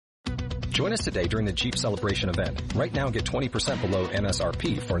Join us today during the Jeep Celebration event. Right now, get 20% below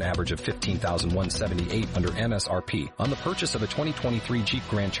MSRP for an average of $15,178 under MSRP on the purchase of a 2023 Jeep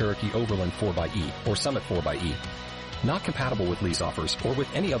Grand Cherokee Overland 4xE or Summit 4xE. Not compatible with lease offers or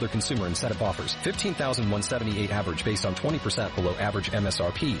with any other consumer incentive offers. $15,178 average based on 20% below average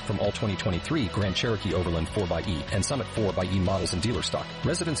MSRP from all 2023 Grand Cherokee Overland 4xE and Summit 4xE models in dealer stock.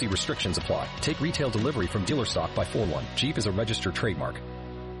 Residency restrictions apply. Take retail delivery from dealer stock by 4/1. Jeep is a registered trademark.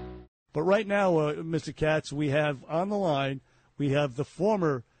 But right now, Mr. Katz, we have on the line, we have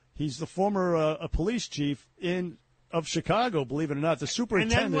he's the former police chief of Chicago, believe it or not, the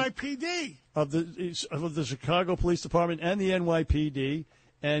superintendent. And NYPD. Of the Chicago Police Department and the NYPD,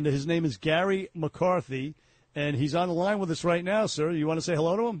 and his name is Gary McCarthy, and he's on the line with us right now, sir. You want to say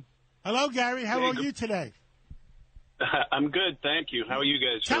hello to him? Hello, Gary. How are you today? I'm good, thank you. How are you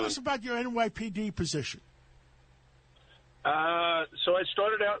guys Tell doing? us about your NYPD position. So I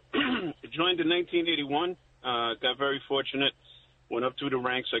started out, joined in 1981, got very fortunate, went up through the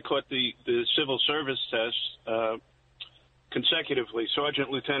ranks. I caught the civil service test consecutively, sergeant,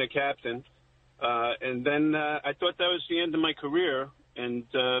 lieutenant, captain. And then I thought that was the end of my career. And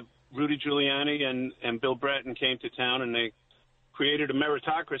Rudy Giuliani and Bill Bratton came to town, and they created a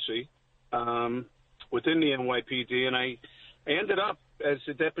meritocracy within the NYPD. And I ended up as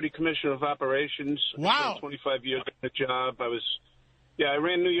the deputy commissioner of operations. Wow. I spent 25 years on the job. I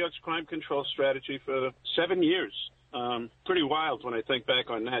ran New York's crime control strategy for 7 years. Pretty wild when I think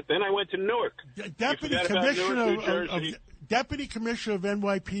back on that. Then I went to Newark. Deputy commissioner of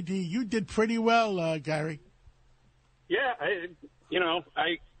NYPD. You did pretty well, Gary. Yeah,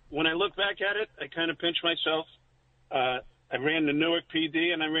 when I look back at it, I kind of pinch myself. I ran the Newark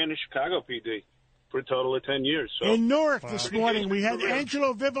PD and I ran the Chicago PD for a total of 10 years. So. In Newark this morning, we had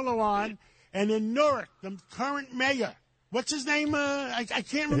Angelo Vivolo on, and in Newark, the current mayor, what's his name? I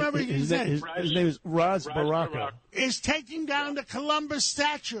can't remember his name. His name is Ras Baraka. Is taking down the Columbus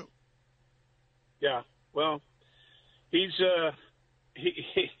statue. Yeah, well, he's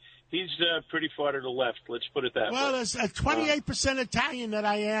pretty far to the left. Let's put it that way. Well, as a 28% Italian that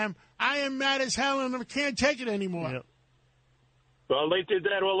I am mad as hell, and I can't take it anymore. Yep. Well, they did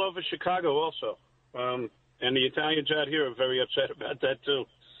that all over Chicago also. And the Italians out here are very upset about that, too.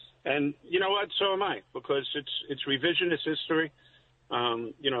 And you know what? So am I, because it's revisionist history.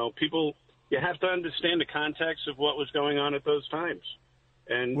 People, you have to understand the context of what was going on at those times.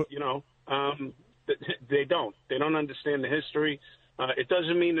 And, they don't. They don't understand the history. It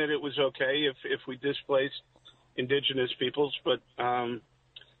doesn't mean that it was okay if we displaced indigenous peoples, but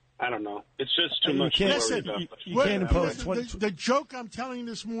I don't know. It's just too much to worry about. You can't impose the joke I'm telling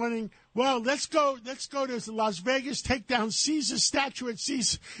this morning. Well, let's go to Las Vegas, take down Caesar's statue at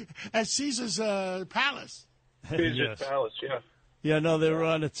Caesar's palace. Caesar's palace, yeah. Yeah, no, they're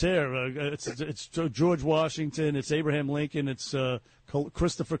on a tear. It's George Washington, it's Abraham Lincoln, it's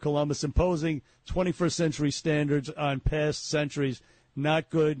Christopher Columbus imposing 21st century standards on past centuries. Not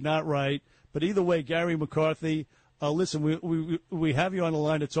good, not right. But either way, Gary McCarthy. Listen, we have you on the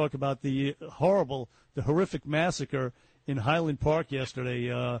line to talk about the horrific massacre in Highland Park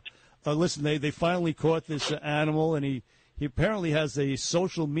yesterday. Listen, they finally caught this animal, and he apparently has a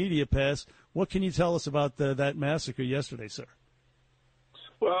social media pass. What can you tell us about that massacre yesterday, sir?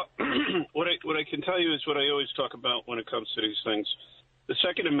 Well, what I can tell you is what I always talk about when it comes to these things. The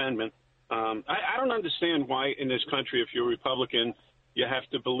Second Amendment, I don't understand why in this country, if you're a Republican, you have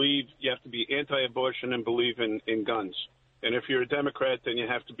to be anti-abortion and believe in guns. And if you're a Democrat, then you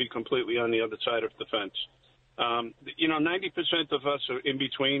have to be completely on the other side of the fence. 90% of us are in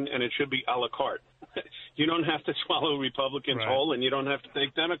between, and it should be a la carte. You don't have to swallow Republicans whole, and you don't have to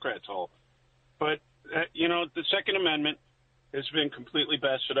take Democrats whole. But, the Second Amendment has been completely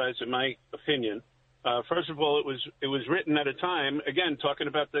bastardized, in my opinion. First of all, it was written at a time, again, talking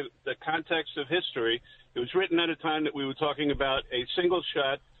about the context of history, it was written at a time that we were talking about a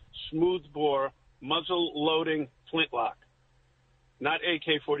single-shot, smooth-bore, muzzle-loading flintlock, not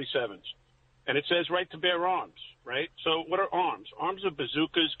AK-47s. And it says right to bear arms, right? So what are arms? Arms are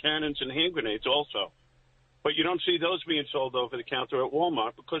bazookas, cannons, and hand grenades also. But you don't see those being sold over the counter at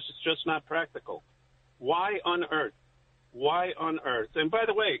Walmart because it's just not practical. Why on earth? Why on earth? And by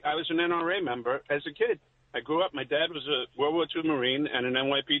the way, I was an NRA member as a kid. I grew up. My dad was a World War II Marine and an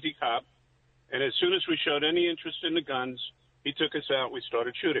NYPD cop. And as soon as we showed any interest in the guns, he took us out. We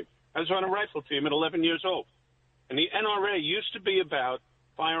started shooting. I was on a rifle team at 11 years old. And the NRA used to be about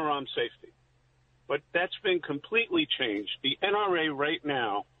firearm safety. But that's been completely changed. The NRA right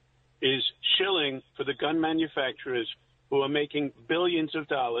now is shilling for the gun manufacturers who are making billions of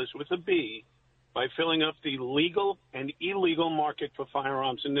dollars with a B by filling up the legal and illegal market for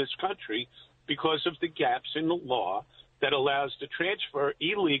firearms in this country because of the gaps in the law that allows the transfer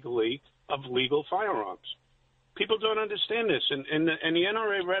illegally of legal firearms. People don't understand this, and the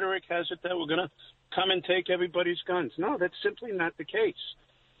NRA rhetoric has it that we're going to come and take everybody's guns. No, that's simply not the case.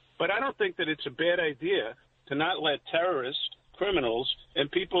 But I don't think that it's a bad idea to not let terrorists, criminals, and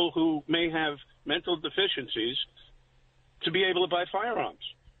people who may have mental deficiencies to be able to buy firearms.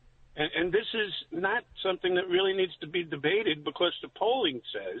 And this is not something that really needs to be debated, because the polling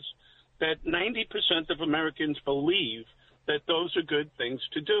says that 90% of Americans believe that those are good things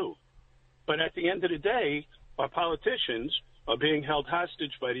to do. But at the end of the day, our politicians are being held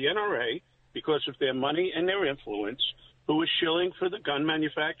hostage by the NRA because of their money and their influence, who is shilling for the gun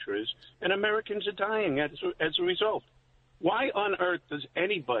manufacturers, and Americans are dying as a result. Why on earth does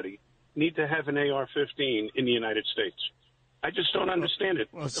anybody need to have an AR-15 in the United States? I just don't understand it.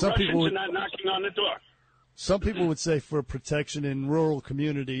 Well, the Russians are not knocking on the door. Some people would say for protection in rural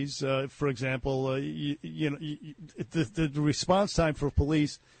communities, for example, the response time for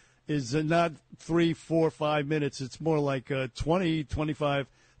police is not 3, 4, 5 minutes. It's more like 20, 25,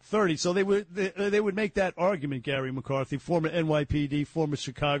 30. So they would make that argument, Gary McCarthy, former NYPD, former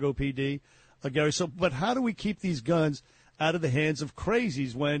Chicago PD, Gary. So, but how do we keep these guns out of the hands of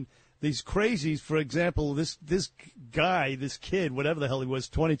crazies when these crazies, for example, this guy, this kid, whatever the hell he was,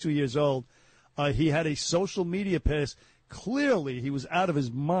 22 years old, he had a social media pass. Clearly, he was out of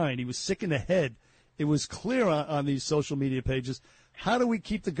his mind. He was sick in the head. It was clear on these social media pages. How do we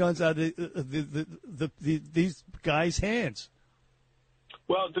keep the guns out of these guys' hands?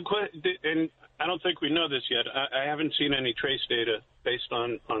 Well, and I don't think we know this yet. I haven't seen any trace data based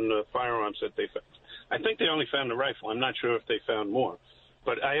on the firearms that they found. I think they only found the rifle. I'm not sure if they found more,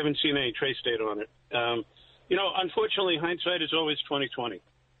 but I haven't seen any trace data on it. Unfortunately, hindsight is always 20/20,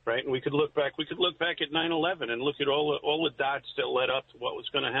 right? And we could look back. We could look back at 9/11 and look at all the dots that led up to what was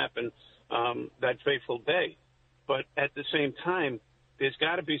going to happen that fateful day. But at the same time, there's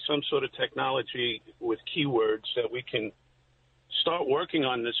got to be some sort of technology with keywords that we can start working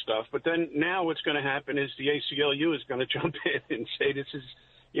on this stuff. But then now what's going to happen is the ACLU is going to jump in and say this is,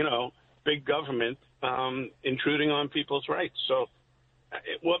 big government intruding on people's rights. So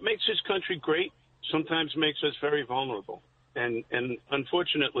what makes this country great sometimes makes us very vulnerable. And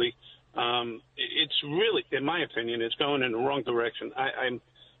unfortunately, it's really, in my opinion, it's going in the wrong direction.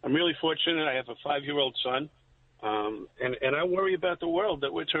 I'm really fortunate. I have a 5-year-old son, and I worry about the world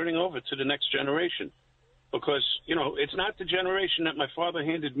that we're turning over to the next generation. Because, it's not the generation that my father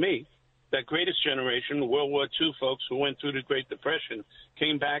handed me, that greatest generation, the World War II folks who went through the Great Depression,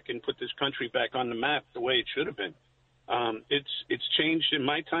 came back and put this country back on the map the way it should have been. It's changed in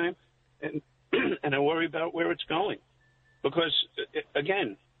my time, and and I worry about where it's going. Because,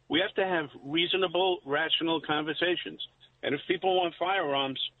 again, we have to have reasonable, rational conversations. And if people want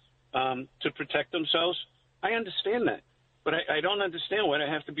firearms to protect themselves, I understand that. But I don't understand why they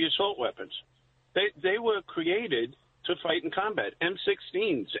have to be assault weapons. They were created to fight in combat.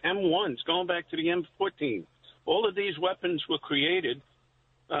 M16s, M1s, going back to the M14. All of these weapons were created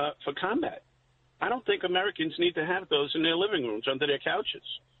for combat. I don't think Americans need to have those in their living rooms, under their couches.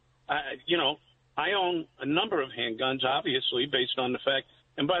 I own a number of handguns, obviously, based on the fact.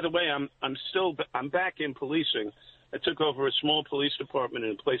 And by the way, I'm back in policing. I took over a small police department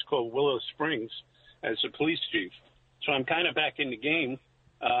in a place called Willow Springs as a police chief. So I'm kind of back in the game.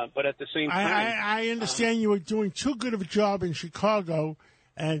 But at the same time, I understand you were doing too good of a job in Chicago,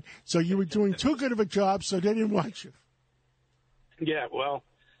 and so you were doing too good of a job, so they didn't want you. Yeah, well,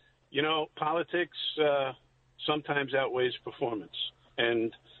 politics sometimes outweighs performance.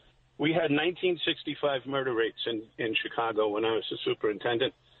 And we had 1965 murder rates in Chicago when I was the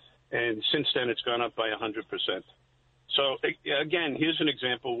superintendent, and since then it's gone up by 100%. So, again, here's an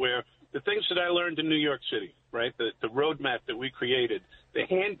example where the things that I learned in New York City, right, the roadmap that we created, the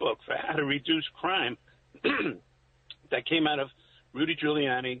handbook for how to reduce crime that came out of Rudy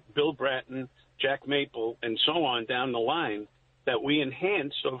Giuliani, Bill Bratton, Jack Maple, and so on down the line, that we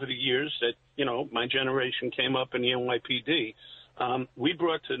enhanced over the years that, my generation came up in the NYPD. We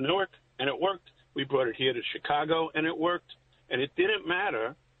brought to Newark, and it worked. We brought it here to Chicago, and it worked. And it didn't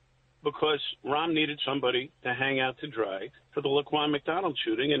matter because Rahm needed somebody to hang out to dry for the Laquan McDonald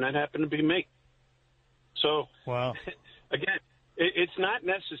shooting, and that happened to be me. So, wow. Again, it's not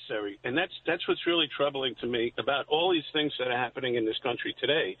necessary, and that's what's really troubling to me about all these things that are happening in this country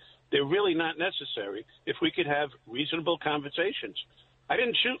today. They're really not necessary if we could have reasonable conversations. I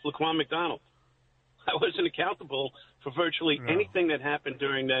didn't shoot Laquan McDonald. I wasn't accountable for virtually anything that happened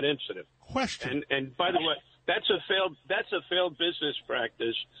during that incident. Question. And by the way, that's a failed business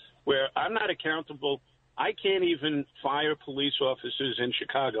practice where I'm not accountable. I can't even fire police officers in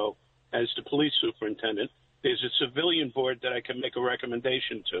Chicago as the police superintendent. There's a civilian board that I can make a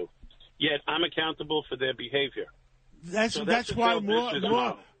recommendation to. Yet I'm accountable for their behavior. That's why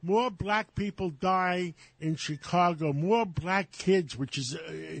more black people die in Chicago. More black kids, which is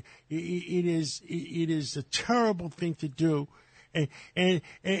it is a terrible thing to do, and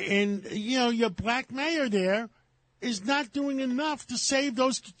you know your black mayor there is not doing enough to save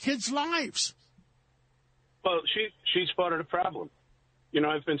those kids' lives. Well, she's part of the problem. You know,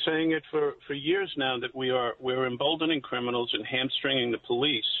 I've been saying it for years now that we're emboldening criminals and hamstringing the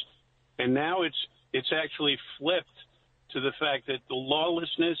police, and now it's actually flipped to the fact that the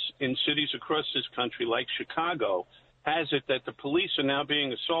lawlessness in cities across this country, like Chicago, has it that the police are now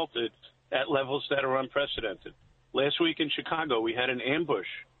being assaulted at levels that are unprecedented. Last week in Chicago, we had an ambush.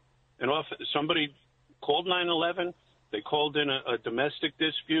 Somebody called 911. They called in a domestic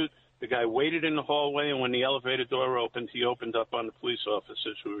dispute. The guy waited in the hallway, and when the elevator door opened, he opened up on the police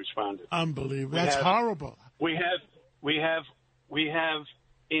officers who responded. Unbelievable. That's horrible. We have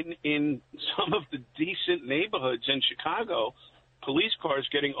in some of the decent neighborhoods in Chicago, police cars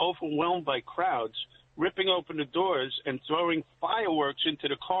getting overwhelmed by crowds, ripping open the doors and throwing fireworks into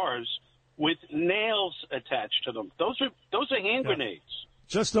the cars with nails attached to them. Those are hand grenades.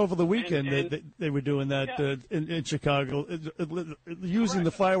 Just over the weekend, they were doing that in Chicago, using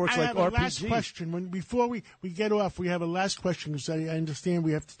the fireworks like RPG. I have a last question. Before we get off, we have a last question because I understand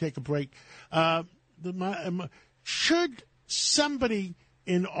we have to take a break. Should somebody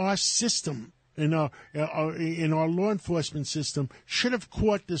in our system, in our law enforcement system, should have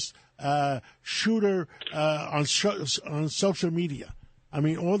caught this shooter on social media? I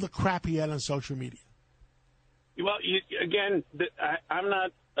mean, all the crap he had on social media. Well, I'm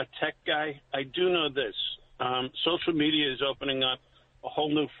not a tech guy. I do know this. Social media is opening up a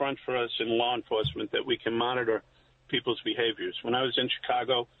whole new front for us in law enforcement that we can monitor people's behaviors. When I was in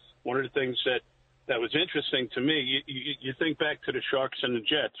Chicago, one of the things that was interesting to me, you think back to the Sharks and the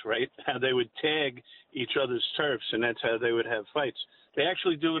Jets, right? How they would tag each other's turfs, and that's how they would have fights. They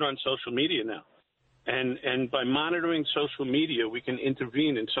actually do it on social media now. And by monitoring social media, we can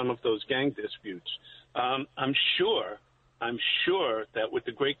intervene in some of those gang disputes. I'm sure that with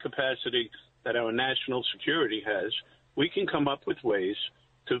the great capacity that our national security has, we can come up with ways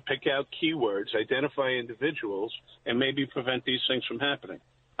to pick out keywords, identify individuals, and maybe prevent these things from happening.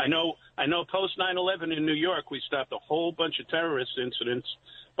 I know post 9/11 in New York, we stopped a whole bunch of terrorist incidents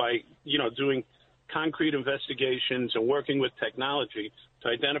by, doing concrete investigations and working with technology to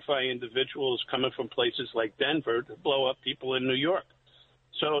identify individuals coming from places like Denver to blow up people in New York.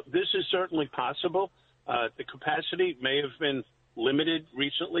 So this is certainly possible. The capacity may have been limited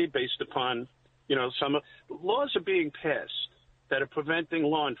recently based upon, some laws are being passed that are preventing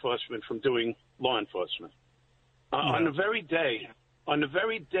law enforcement from doing law enforcement. On the very day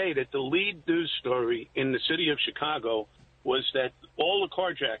that the lead news story in the city of Chicago was that all the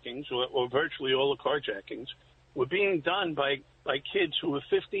carjackings, or virtually all the carjackings, were being done by kids who were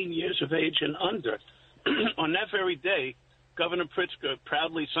 15 years of age and under. On that very day, Governor Pritzker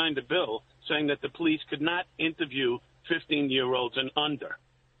proudly signed a bill saying that the police could not interview 15-year-olds and under.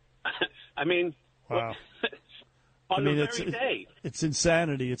 I mean, wow. day. It's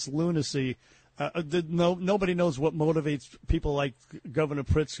insanity. It's lunacy. Nobody knows what motivates people like Governor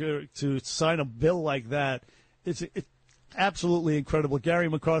Pritzker to sign a bill like that. It's absolutely incredible. Gary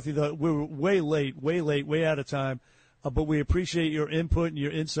McCarthy, we were way out of time, but we appreciate your input and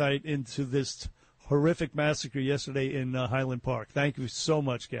your insight into this horrific massacre yesterday in Highland Park. Thank you so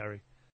much, Gary.